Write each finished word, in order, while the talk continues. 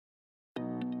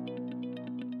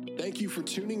Thank you for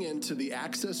tuning in to the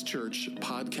Access Church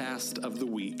Podcast of the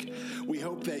Week. We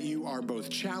hope that you are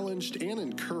both challenged and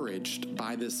encouraged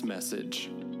by this message.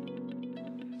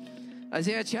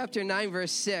 Isaiah chapter 9,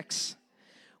 verse 6.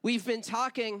 We've been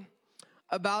talking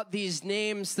about these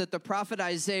names that the prophet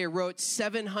Isaiah wrote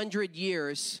 700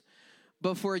 years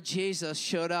before Jesus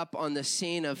showed up on the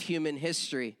scene of human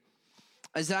history.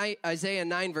 Isaiah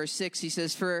 9, verse 6, he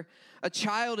says, "For a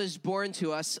child is born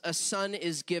to us, a son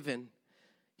is given.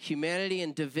 Humanity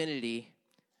and divinity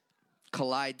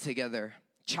collide together.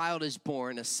 Child is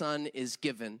born, a son is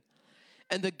given.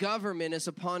 And the government is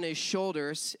upon his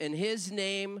shoulders, and his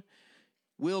name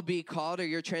will be called," or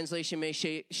your translation may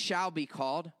say, shall be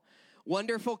called,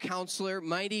 "Wonderful Counselor,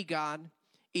 Mighty God,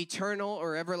 Eternal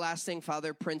or Everlasting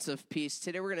Father, Prince of Peace."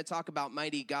 Today we're going to talk about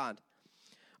Mighty God.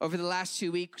 Over the last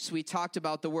 2 weeks, we talked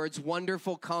about the words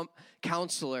Wonderful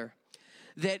Counselor,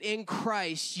 that in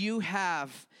Christ you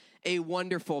have a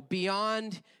wonderful,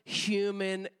 beyond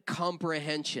human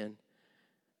comprehension.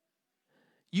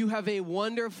 You have a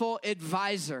wonderful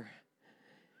advisor,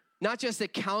 not just a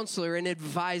counselor, an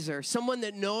advisor, someone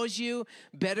that knows you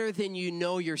better than you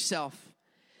know yourself.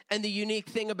 And the unique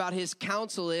thing about his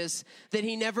counsel is that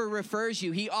he never refers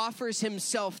you. He offers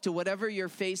himself to whatever you're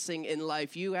facing in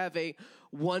life. You have a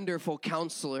wonderful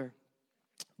counselor,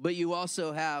 but you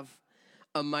also have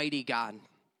a mighty God.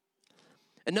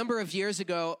 A number of years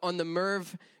ago on the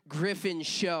Merv Griffin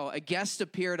show, a guest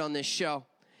appeared on this show.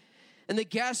 And the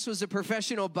guest was a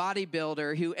professional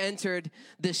bodybuilder who entered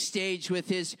the stage with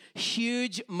his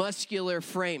huge muscular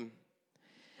frame.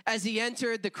 As he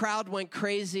entered, the crowd went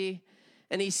crazy,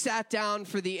 and he sat down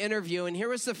for the interview. And here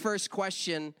was the first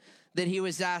question that he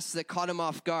was asked that caught him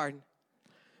off guard.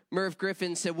 Merv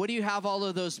Griffin said, "What do you have all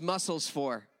of those muscles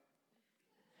for?"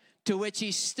 To which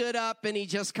he stood up and he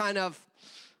just kind of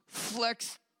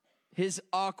flexed his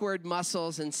awkward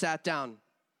muscles and sat down.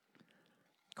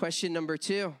 Question number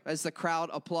 2, as the crowd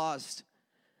applauded.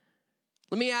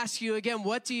 "Let me ask you again,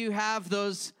 what do you have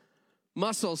those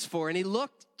muscles for?" And he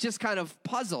looked just kind of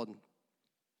puzzled.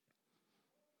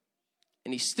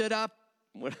 And he stood up.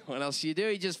 What else do you do?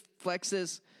 He just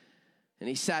flexes. And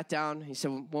he sat down. He said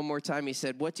one more time, he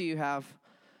said, "What do you have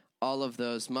all of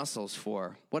those muscles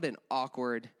for?" What an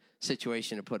awkward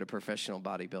situation to put a professional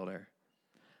bodybuilder.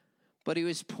 But he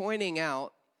was pointing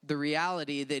out the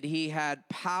reality that he had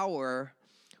power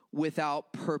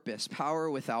without purpose. Power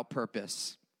without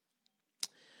purpose.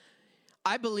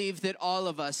 I believe that all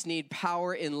of us need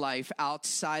power in life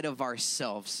outside of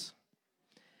ourselves.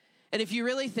 And if you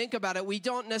really think about it, we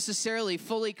don't necessarily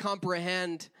fully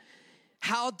comprehend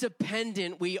how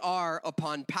dependent we are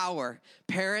upon power.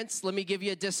 Parents, let me give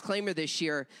you a disclaimer this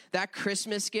year. That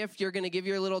Christmas gift you're going to give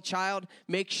your little child,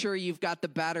 make sure you've got the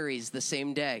batteries the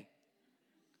same day.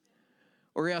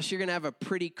 Or else you're going to have a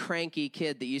pretty cranky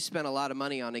kid that you spent a lot of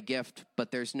money on a gift,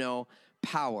 but there's no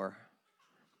power.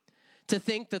 To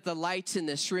think that the lights in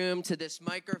this room, to this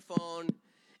microphone,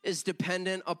 is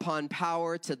dependent upon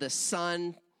power, to the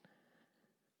sun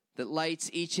that lights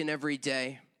each and every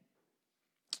day.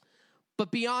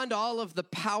 But beyond all of the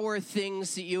power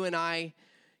things that you and I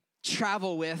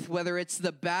travel with, whether it's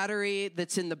the battery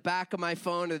that's in the back of my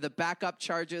phone or the backup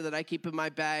charger that I keep in my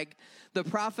bag, the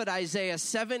prophet Isaiah,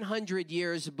 700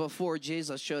 years before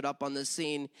Jesus showed up on the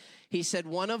scene, he said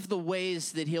one of the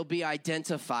ways that he'll be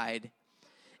identified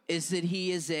is that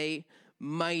he is a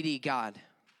mighty God.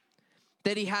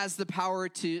 That he has the power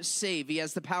to save. He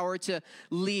has the power to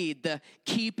lead, the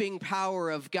keeping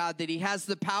power of God. That he has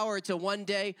the power to one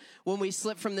day, when we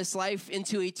slip from this life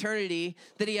into eternity,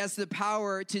 that he has the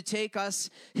power to take us,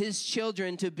 his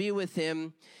children, to be with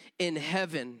him in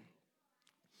heaven.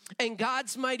 And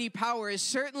God's mighty power is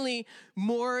certainly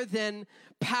more than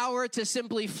power to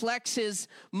simply flex his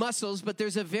muscles, but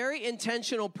there's a very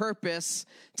intentional purpose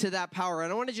to that power.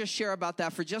 And I want to just share about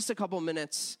that for just a couple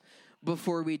minutes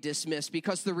before we dismiss,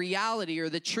 because the reality or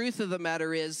the truth of the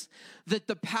matter is that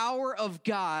the power of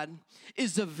God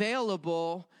is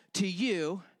available to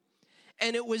you,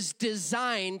 and it was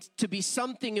designed to be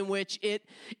something in which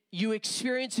you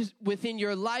experience it within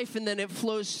your life, and then it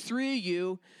flows through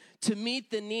you to meet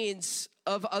the needs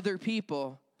of other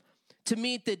people, to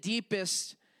meet the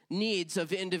deepest needs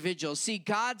of individuals. See,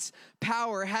 God's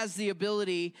power has the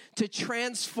ability to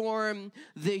transform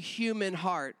the human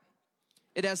heart.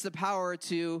 It has the power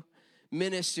to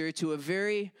minister to a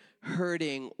very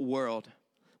hurting world.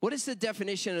 What is the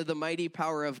definition of the mighty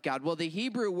power of God? Well, the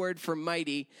Hebrew word for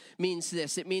mighty means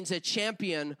this. It means a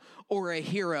champion or a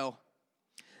hero.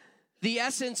 The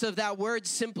essence of that word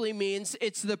simply means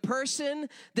it's the person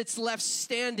that's left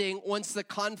standing once the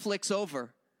conflict's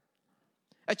over.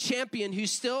 A champion who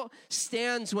still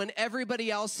stands when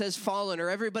everybody else has fallen or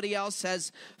everybody else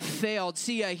has failed.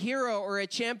 See, a hero or a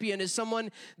champion is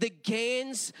someone that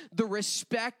gains the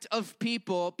respect of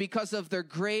people because of their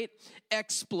great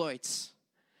exploits.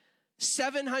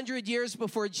 700 years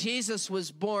before Jesus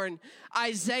was born,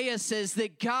 Isaiah says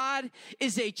that God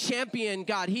is a champion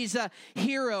God. He's a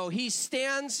hero. He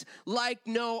stands like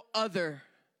no other.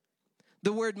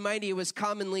 The word mighty was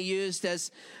commonly used as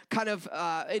kind of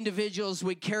individuals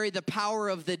would carry the power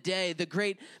of the day, the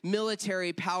great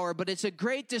military power, but it's a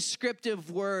great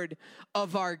descriptive word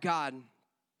of our God.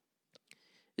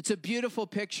 It's a beautiful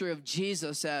picture of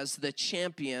Jesus as the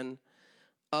champion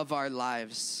of our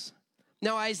lives.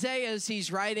 Now, Isaiah, as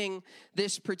he's writing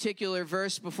this particular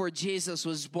verse before Jesus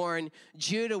was born,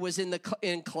 Judah was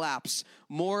in collapse.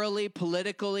 Morally,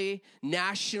 politically,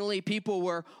 nationally, people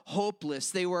were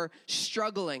hopeless. They were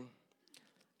struggling.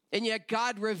 And yet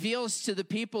God reveals to the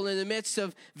people in the midst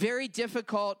of very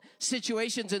difficult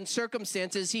situations and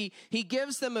circumstances, he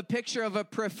gives them a picture of a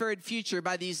preferred future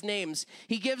by these names.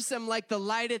 He gives them like the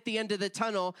light at the end of the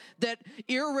tunnel that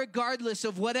irregardless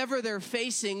of whatever they're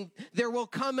facing, there will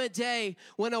come a day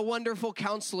when a wonderful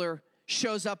counselor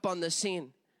shows up on the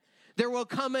scene. There will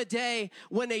come a day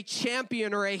when a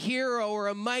champion or a hero or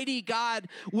a mighty God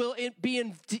will be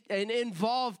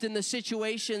involved in the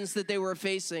situations that they were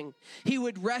facing. He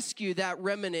would rescue that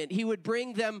remnant. He would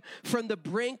bring them from the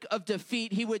brink of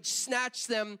defeat. He would snatch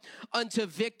them unto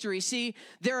victory. See,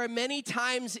 there are many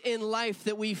times in life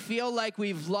that we feel like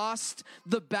we've lost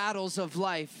the battles of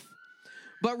life.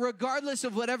 But regardless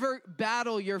of whatever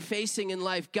battle you're facing in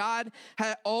life, God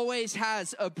always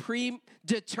has a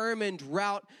predetermined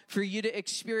route for you to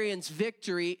experience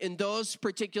victory in those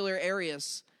particular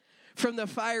areas. From the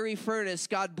fiery furnace,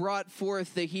 God brought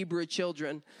forth the Hebrew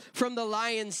children. From the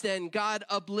lion's den, God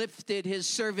uplifted his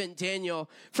servant Daniel.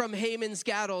 From Haman's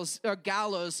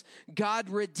gallows, God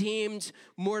redeemed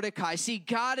Mordecai. See,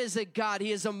 God is a God.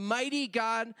 He is a mighty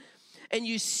God, and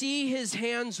you see his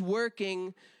hands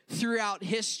working throughout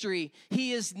history.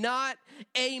 He is not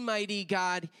a mighty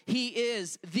God. He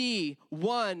is the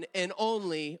one and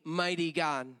only mighty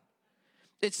God.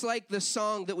 It's like the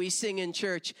song that we sing in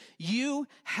church. You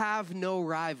have no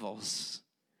rivals.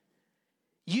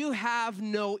 You have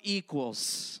no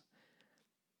equals.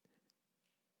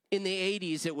 In the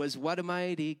 80s, it was, what a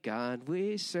mighty God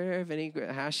we serve. Any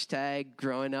hashtag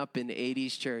growing up in the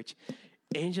 80s church.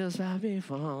 Angels bow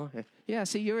before. Yeah,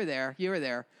 see, you were there. You were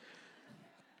there.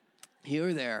 You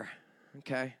were there,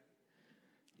 okay?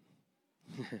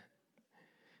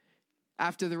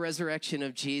 After the resurrection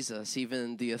of Jesus,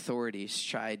 even the authorities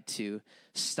tried to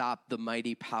stop the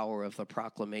mighty power of the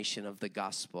proclamation of the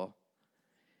gospel.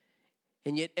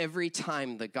 And yet every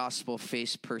time the gospel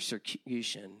faced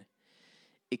persecution,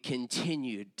 it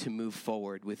continued to move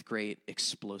forward with great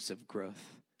explosive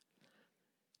growth.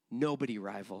 Nobody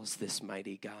rivals this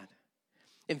mighty God.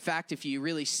 In fact, if you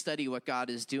really study what God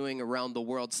is doing around the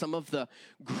world, some of the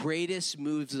greatest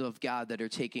moves of God that are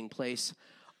taking place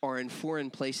are in foreign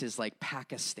places like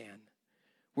Pakistan,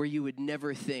 where you would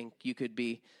never think you could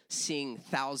be seeing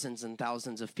thousands and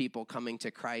thousands of people coming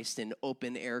to Christ in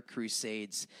open-air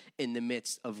crusades in the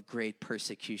midst of great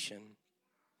persecution.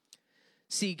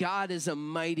 See, God is a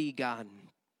mighty God.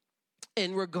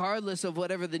 And regardless of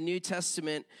whatever the New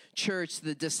Testament church,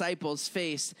 the disciples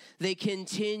faced, they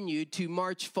continued to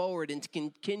march forward and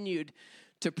continued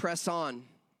to press on.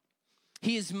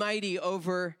 He is mighty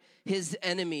over his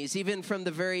enemies. Even from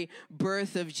the very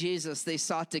birth of Jesus, they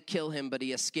sought to kill him, but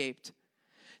he escaped.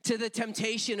 To the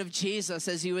temptation of Jesus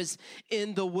as he was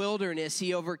in the wilderness,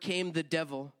 he overcame the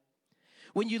devil.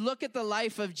 When you look at the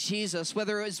life of Jesus,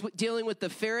 whether it was dealing with the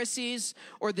Pharisees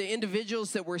or the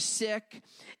individuals that were sick,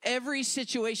 every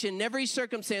situation, every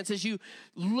circumstance, as you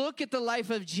look at the life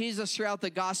of Jesus throughout the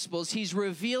Gospels, he's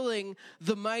revealing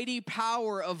the mighty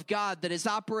power of God that is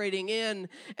operating in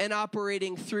and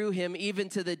operating through him, even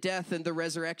to the death and the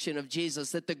resurrection of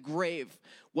Jesus, that the grave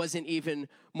wasn't even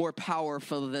more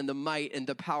powerful than the might and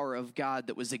the power of God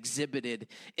that was exhibited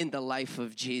in the life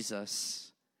of Jesus.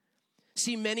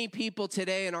 See, many people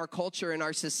today in our culture, in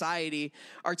our society,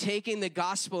 are taking the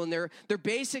gospel and they're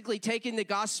basically taking the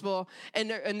gospel and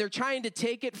they're trying to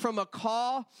take it from a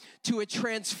call to a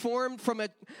transformed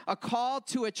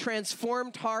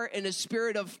heart and a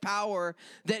spirit of power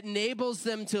that enables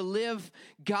them to live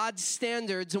God's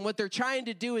standards. And what they're trying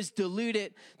to do is dilute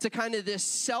it to kind of this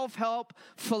self-help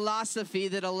philosophy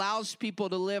that allows people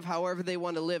to live however they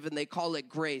want to live, and they call it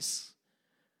grace.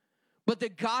 But the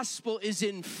gospel is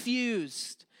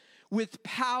infused with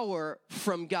power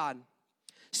from God.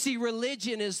 See,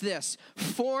 religion is this: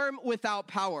 form without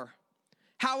power.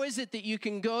 How is it that you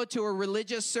can go to a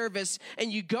religious service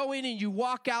and you go in and you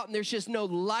walk out and there's just no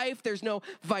life, there's no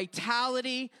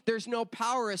vitality, there's no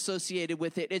power associated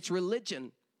with it? It's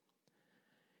religion.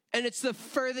 And it's the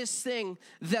furthest thing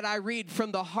that I read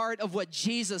from the heart of what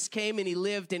Jesus came and he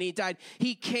lived and he died.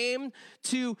 He came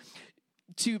to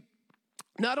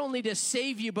not only to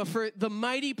save you, but for the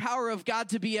mighty power of God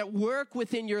to be at work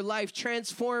within your life,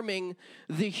 transforming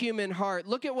the human heart.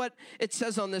 Look at what it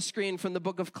says on the screen from the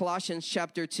book of Colossians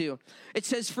chapter 2. It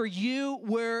says, for you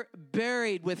were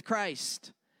buried with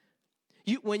Christ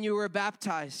when you were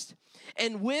baptized.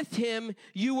 And with him,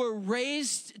 you were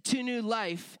raised to new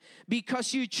life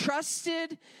because you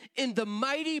trusted in the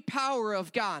mighty power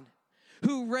of God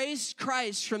who raised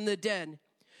Christ from the dead.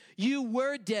 You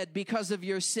were dead because of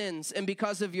your sins and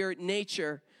because of your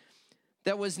nature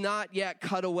that was not yet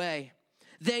cut away.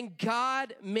 Then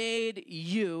God made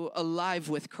you alive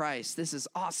with Christ. This is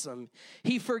awesome.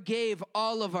 He forgave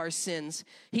all of our sins.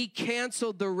 He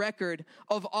canceled the record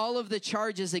of all of the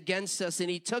charges against us, and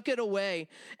he took it away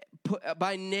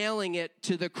by nailing it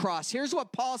to the cross. Here's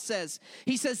what Paul says.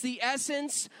 He says, the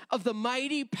essence of the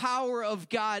mighty power of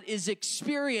God is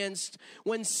experienced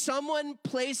when someone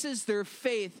places their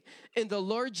faith in the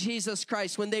Lord Jesus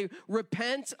Christ, when they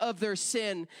repent of their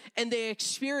sin and they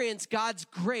experience God's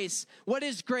grace. What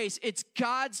is grace? It's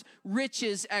God's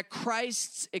riches at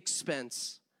Christ's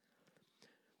expense.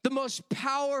 The most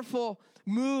powerful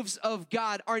moves of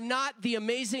God are not the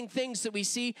amazing things that we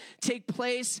see take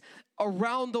place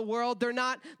around the world. They're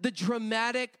not the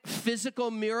dramatic physical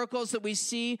miracles that we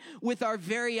see with our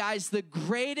very eyes. The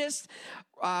greatest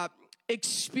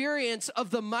experience of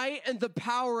the might and the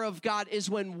power of God is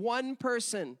when one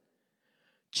person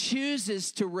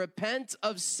chooses to repent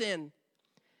of sin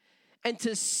and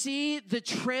to see the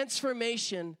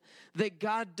transformation that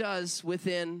God does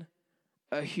within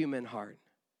a human heart.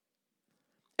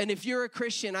 And if you're a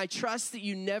Christian, I trust that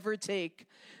you never take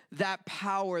that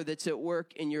power that's at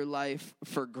work in your life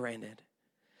for granted.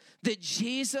 That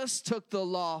Jesus took the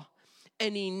law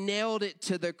and he nailed it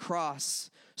to the cross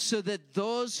so that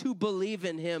those who believe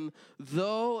in him,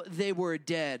 though they were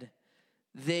dead,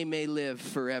 they may live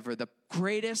forever. The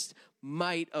greatest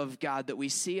might of God that we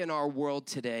see in our world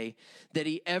today that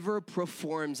he ever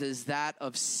performs is that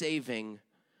of saving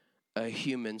a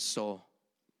human soul,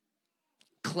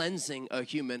 cleansing a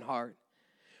human heart,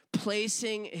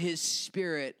 placing his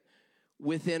spirit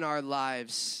within our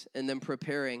lives, and then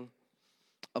preparing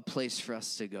a place for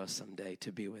us to go someday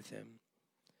to be with him.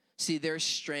 See, there's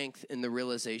strength in the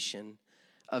realization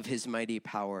of his mighty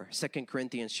power. 2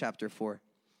 Corinthians chapter 4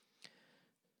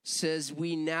 says,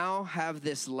 we now have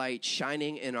this light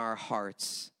shining in our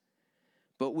hearts,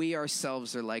 but we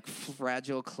ourselves are like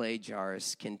fragile clay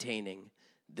jars containing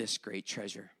this great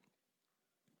treasure.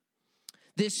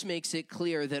 This makes it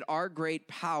clear that our great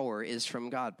power is from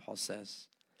God, Paul says.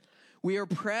 We are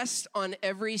pressed on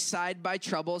every side by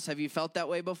troubles. Have you felt that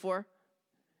way before?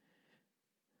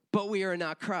 But we are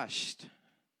not crushed.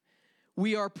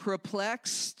 We are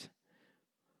perplexed,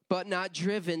 but not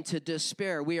driven to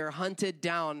despair. We are hunted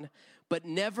down, but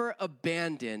never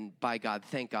abandoned by God.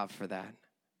 Thank God for that.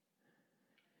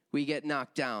 We get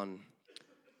knocked down,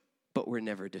 but we're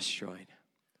never destroyed.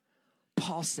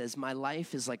 Paul says, my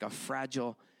life is like a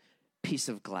fragile piece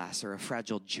of glass or a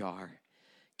fragile jar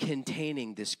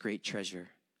containing this great treasure.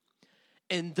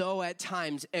 And though at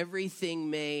times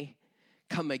everything may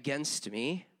come against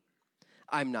me,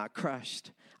 I'm not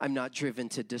crushed. I'm not driven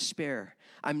to despair.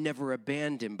 I'm never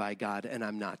abandoned by God, and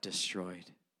I'm not destroyed.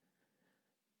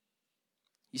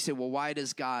 You say, well, why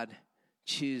does God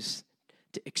choose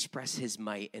to express his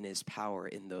might and his power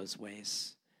in those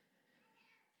ways?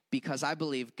 Because I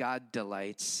believe God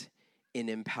delights in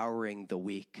empowering the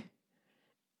weak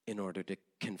in order to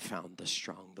confound the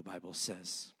strong, the Bible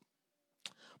says.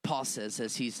 Paul says,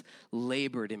 as he's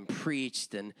labored and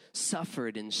preached and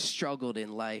suffered and struggled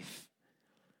in life,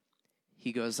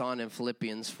 he goes on in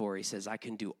Philippians 4, he says, I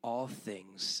can do all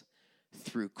things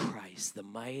through Christ, the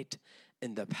might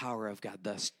and the power of God.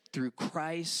 Thus, through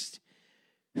Christ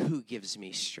who gives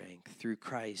me strength, through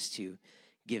Christ who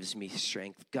gives me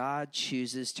strength. God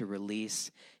chooses to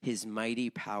release his mighty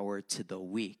power to the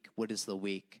weak. What is the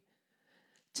weak?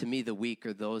 To me, the weak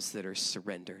are those that are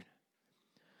surrendered,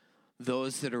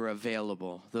 those that are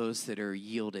available, those that are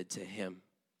yielded to him.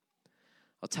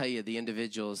 I'll tell you, the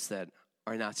individuals that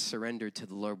are not surrendered to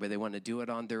the Lord, but they want to do it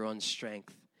on their own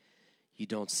strength, you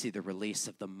don't see the release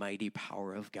of the mighty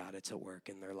power of God that's at work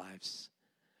in their lives.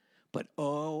 But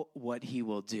oh, what he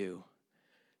will do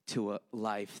to a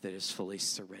life that is fully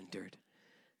surrendered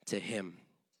to him.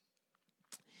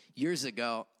 Years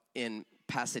ago in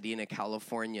Pasadena,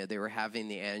 California. They were having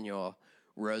the annual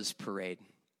Rose Parade.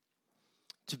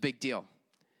 It's a big deal.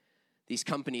 These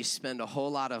companies spend a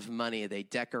whole lot of money. They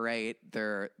decorate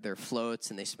their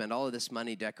floats, and they spend all of this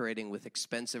money decorating with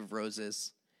expensive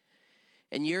roses.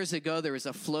 And years ago, there was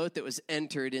a float that was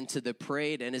entered into the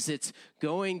parade, and as it's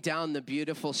going down the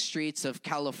beautiful streets of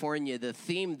California, the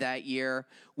theme that year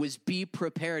was Be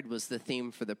Prepared was the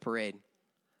theme for the parade.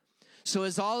 So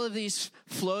as all of these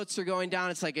floats are going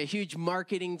down, it's like a huge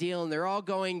marketing deal, and they're all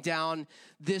going down.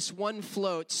 This one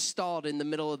float stalled in the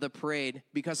middle of the parade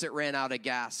because it ran out of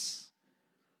gas.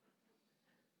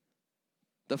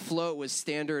 The float was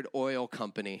Standard Oil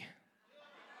Company.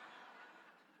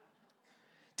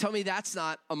 Tell me that's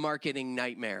not a marketing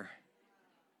nightmare.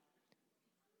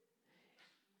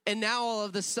 And now all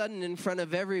of a sudden in front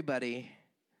of everybody,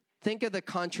 think of the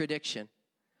contradiction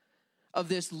of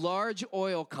this large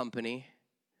oil company,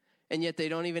 and yet they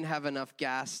don't even have enough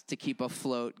gas to keep a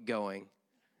float going.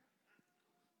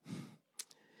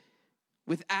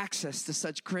 With access to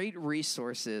such great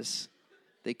resources,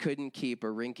 they couldn't keep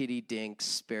a rinkety-dink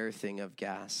spare thing of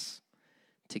gas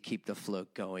to keep the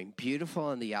float going. Beautiful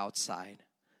on the outside,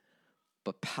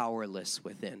 but powerless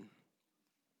within.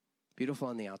 Beautiful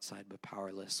on the outside, but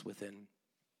powerless within.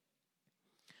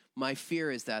 My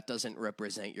fear is that doesn't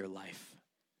represent your life.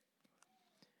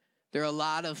 There are a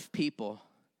lot of people,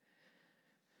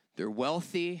 they're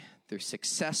wealthy, they're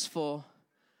successful,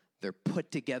 they're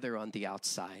put together on the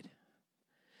outside.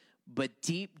 But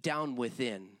deep down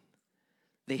within,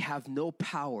 they have no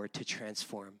power to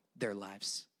transform their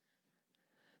lives.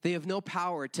 They have no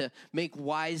power to make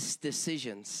wise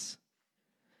decisions.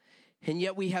 And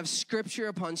yet we have scripture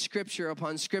upon scripture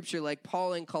upon scripture, like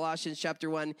Paul in Colossians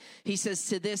chapter 1. He says,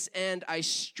 to this end, I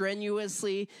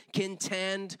strenuously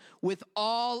contend with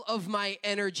all of my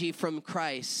energy from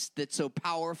Christ that so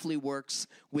powerfully works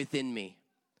within me.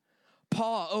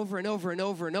 Paul, over and over and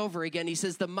over and over again, he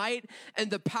says the might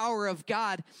and the power of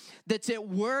God that's at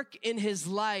work in his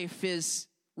life is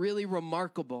really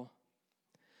remarkable.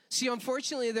 See,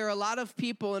 unfortunately, there are a lot of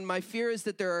people, and my fear is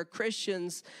that there are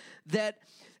Christians that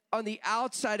on the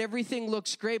outside, everything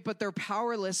looks great, but they're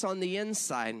powerless on the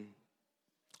inside.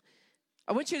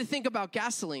 I want you to think about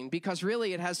gasoline, because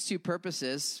really it has two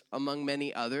purposes among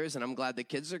many others, and I'm glad the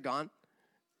kids are gone.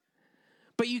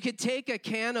 But you could take a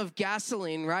can of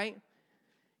gasoline, right?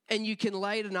 And you can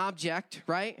light an object,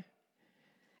 right?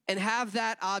 And have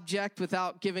that object,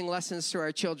 without giving lessons to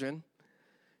our children.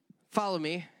 Follow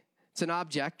me. It's an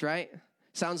object, right?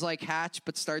 Sounds like hatch,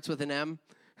 but starts with an M.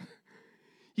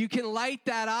 You can light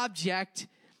that object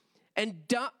and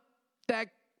dump that,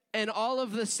 and all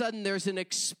of a sudden there's an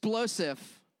explosive.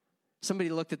 Somebody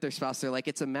looked at their spouse, they're like,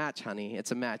 it's a match, honey,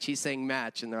 it's a match. He's saying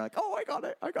match, and they're like, oh, I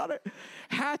got it.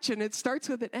 Hatch, and it starts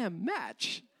with an M,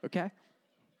 match, okay?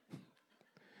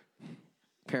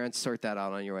 Parents, sort that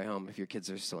out on your way home if your kids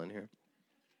are still in here.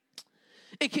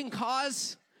 It can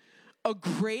cause a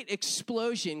great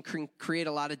explosion, can create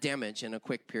a lot of damage in a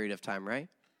quick period of time, right?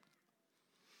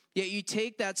 Yet you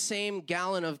take that same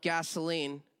gallon of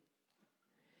gasoline,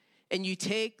 and you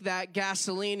take that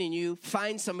gasoline and you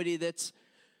find somebody that's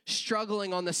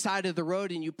struggling on the side of the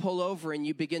road, and you pull over and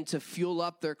you begin to fuel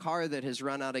up their car that has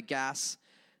run out of gas,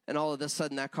 and all of a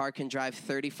sudden that car can drive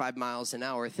 35 miles an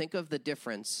hour. Think of the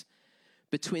difference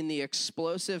between the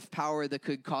explosive power that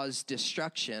could cause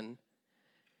destruction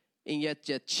and yet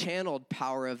the channeled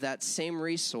power of that same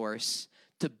resource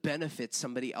to benefit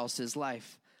somebody else's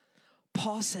life.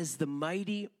 Paul says the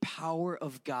mighty power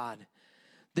of God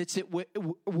that's at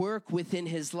work within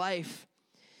his life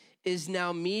is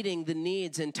now meeting the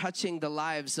needs and touching the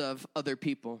lives of other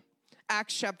people.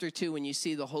 Acts chapter 2, when you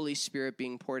see the Holy Spirit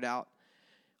being poured out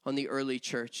on the early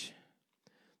church,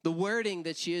 the wording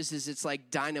that's used is it's like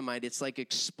dynamite. It's like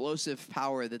explosive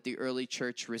power that the early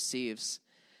church receives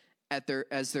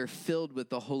as they're filled with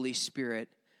the Holy Spirit.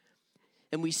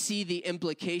 And we see the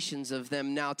implications of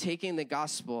them now taking the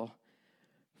gospel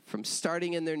from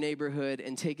starting in their neighborhood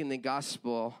and taking the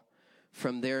gospel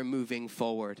from there moving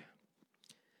forward.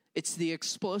 It's the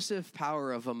explosive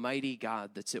power of a mighty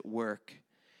God that's at work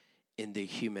in the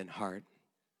human heart.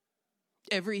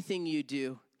 Everything you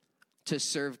do to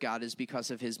serve God is because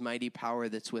of his mighty power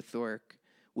that's with work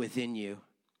within you.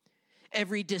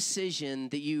 Every decision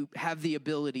that you have the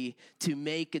ability to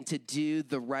make and to do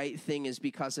the right thing is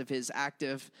because of his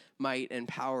active might and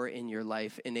power in your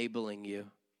life, enabling you.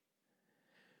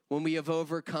 When we have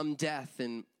overcome death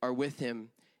and are with him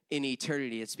in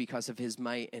eternity, it's because of his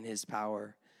might and his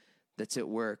power that's at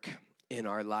work in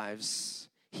our lives.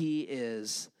 He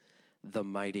is the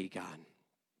mighty God.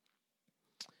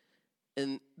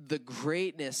 And the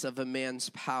greatness of a man's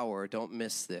power, don't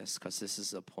miss this because this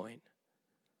is the point.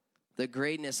 The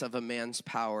greatness of a man's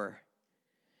power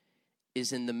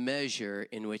is in the measure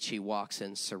in which he walks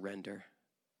in surrender.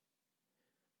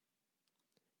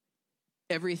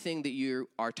 Everything that you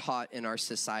are taught in our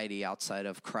society outside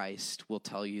of Christ will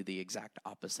tell you the exact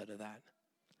opposite of that.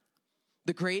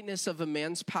 The greatness of a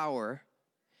man's power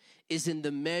is in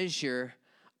the measure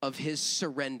of his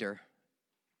surrender.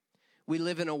 We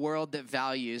live in a world that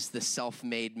values the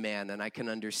self-made man, and I can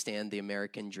understand the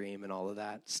American dream and all of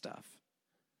that stuff.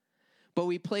 But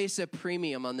we place a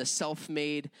premium on the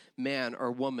self-made man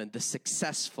or woman, the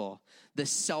successful, the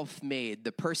self-made,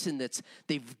 the person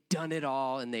they've done it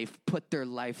all and they've put their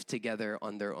life together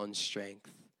on their own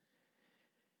strength.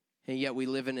 And yet we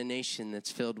live in a nation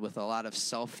that's filled with a lot of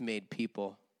self-made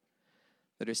people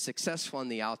that are successful on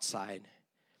the outside,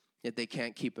 yet they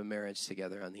can't keep a marriage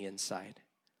together on the inside.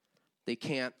 They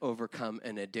can't overcome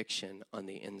an addiction on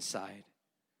the inside.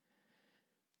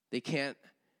 They can't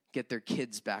get their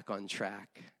kids back on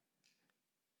track.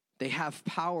 They have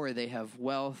power, they have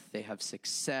wealth, they have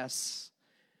success,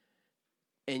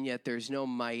 and yet there's no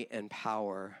might and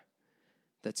power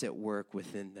that's at work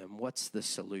within them. What's the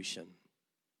solution?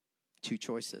 2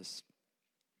 choices.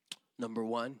 Number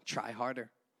 1, try harder.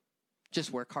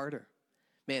 Just work harder.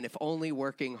 Man, if only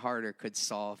working harder could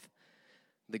solve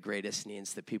the greatest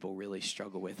needs that people really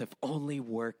struggle with. If only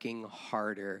working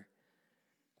harder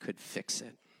could fix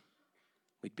it,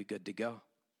 we'd be good to go.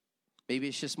 Maybe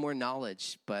it's just more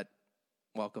knowledge, but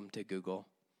welcome to Google.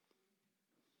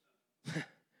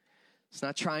 It's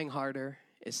not trying harder.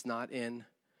 It's not in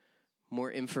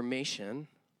more information.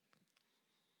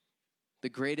 The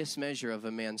greatest measure of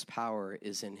a man's power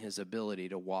is in his ability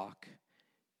to walk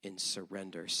in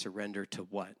surrender. Surrender to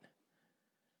what?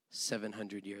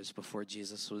 700 years before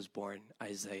Jesus was born,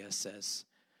 Isaiah says,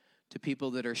 to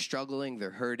people that are struggling, they're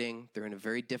hurting, they're in a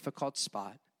very difficult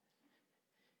spot.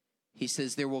 He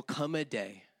says there will come a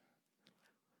day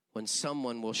when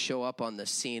someone will show up on the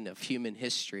scene of human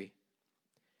history.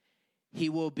 He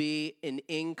will be an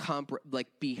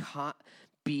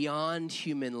beyond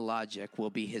human logic will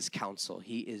be his counsel.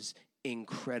 He is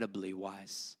incredibly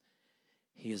wise.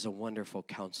 He is a wonderful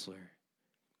counselor,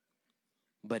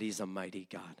 but he's a mighty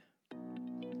God.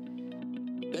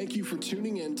 Thank you for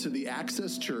tuning in to the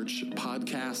Access Church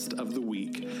Podcast of the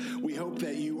Week. We hope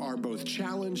that you are both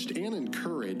challenged and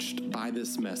encouraged by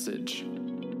this message.